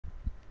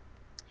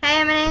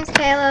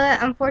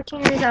Kayla. I'm 14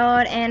 years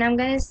old, and I'm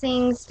going to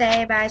sing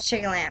Stay by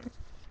Sugarland.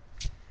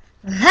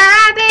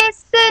 I've been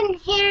sitting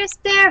here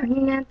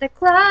staring at the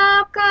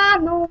clock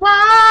on the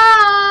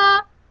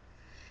wall,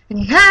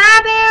 and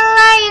I've been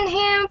laying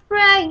here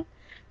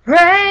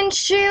praying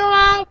she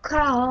won't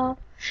call.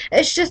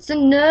 It's just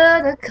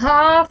another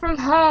call from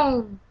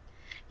home.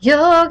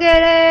 You'll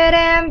get it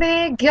and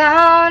be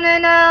gone,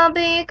 and I'll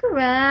be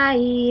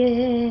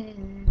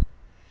crying.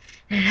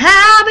 And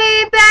I'll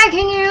be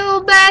begging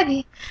you,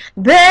 baby,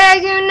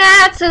 beg you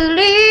not to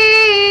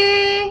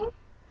leave.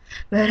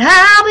 But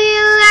I'll be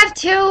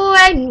left here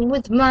waiting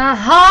with my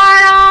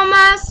heart on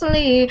my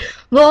sleeve.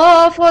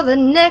 Lord, for the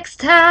next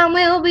time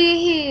we'll be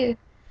here.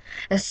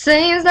 It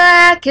seems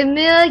like a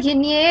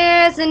million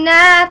years, and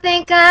I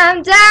think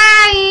I'm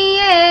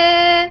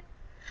dying.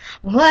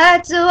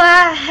 What do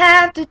I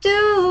have to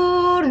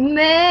do to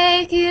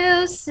make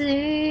you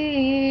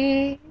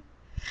see?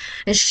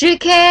 She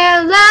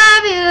can't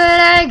love you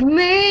like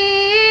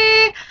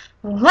me.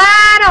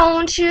 Why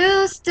don't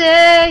you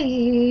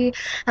stay?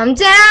 I'm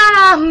down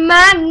on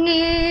my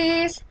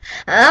knees.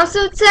 I'm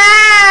so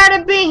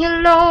tired of being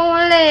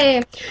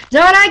lonely.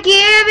 Don't I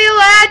give you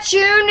what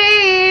you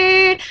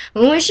need?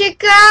 When she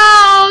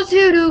calls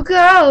you to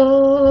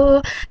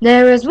go,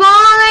 there is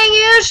one thing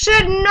you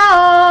should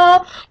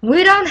know.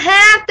 We don't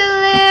have to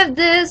live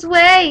this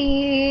way.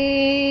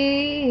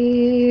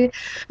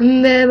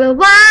 Baby,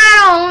 why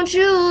don't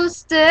you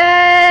stay?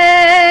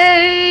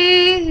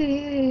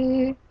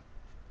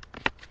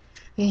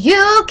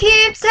 You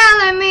keep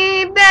telling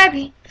me,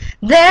 baby,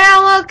 there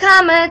will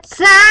come a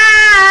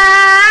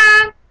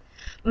time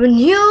when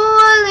you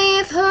will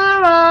leave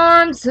her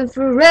arms and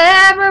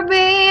forever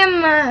be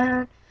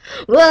mine.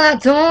 Well, I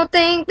don't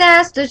think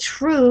that's the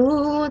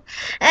truth,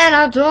 and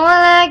I don't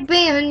like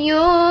being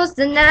used,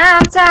 and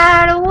I'm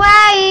tired of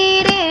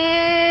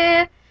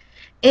waiting.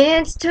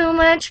 It's too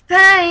much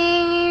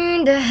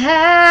pain to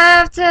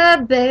have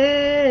to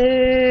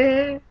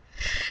bear.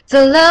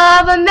 To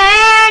love a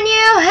man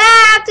you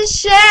have to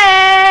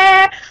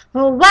share.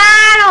 Well,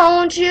 why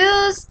don't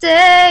you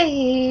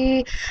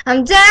stay?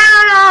 I'm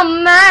down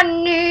on my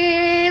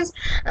knees.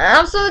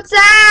 I'm so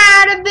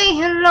tired of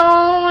being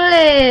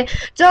lonely.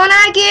 Don't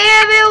I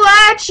give you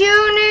what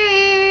you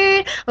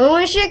need?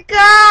 When she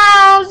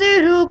calls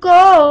you to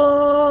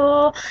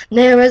go,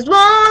 there is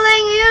one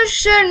thing you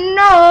should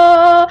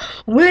know.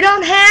 We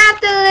don't have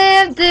to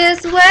live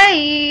this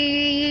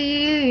way.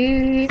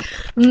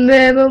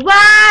 Baby,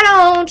 why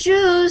don't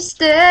you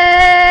stay?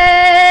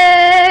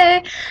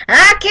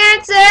 I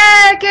can't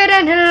take it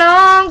any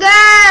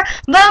longer,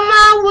 but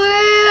my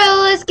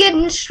will is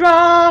getting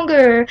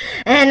stronger,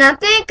 and I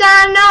think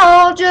I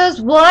know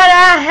just what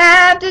I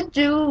have to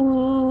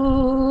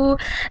do.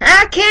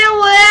 I can't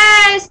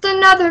waste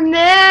another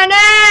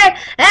minute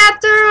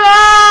after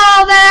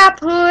all that I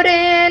put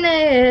in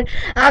it.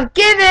 I've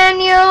given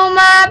you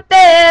my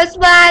best.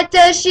 Why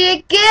does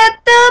she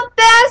get the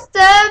best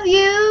of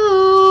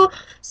you?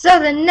 So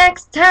the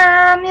next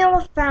time you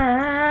will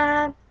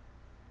find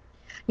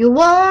you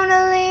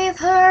wanna leave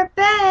her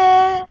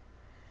bed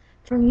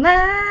for mine.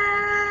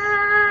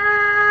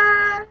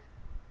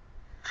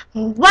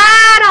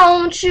 Why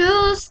don't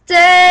you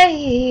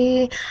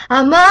stay?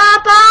 I'm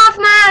up off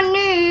my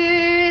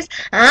knees.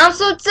 I'm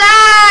so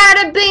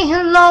tired of being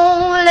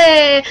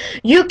lonely.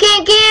 You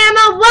can't give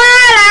me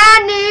what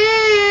I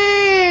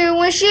need.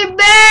 When she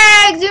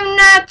begs you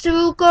not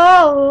to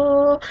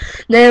go,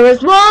 there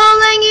is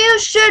one thing you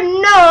should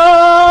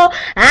know.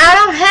 I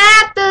don't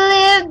have to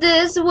live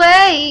this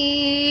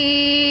way.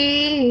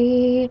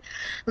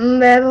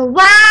 Baby,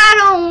 why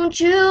don't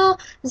you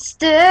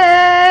stay?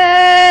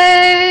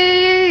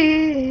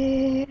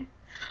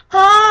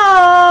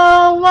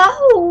 Oh,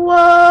 whoa,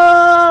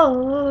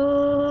 whoa.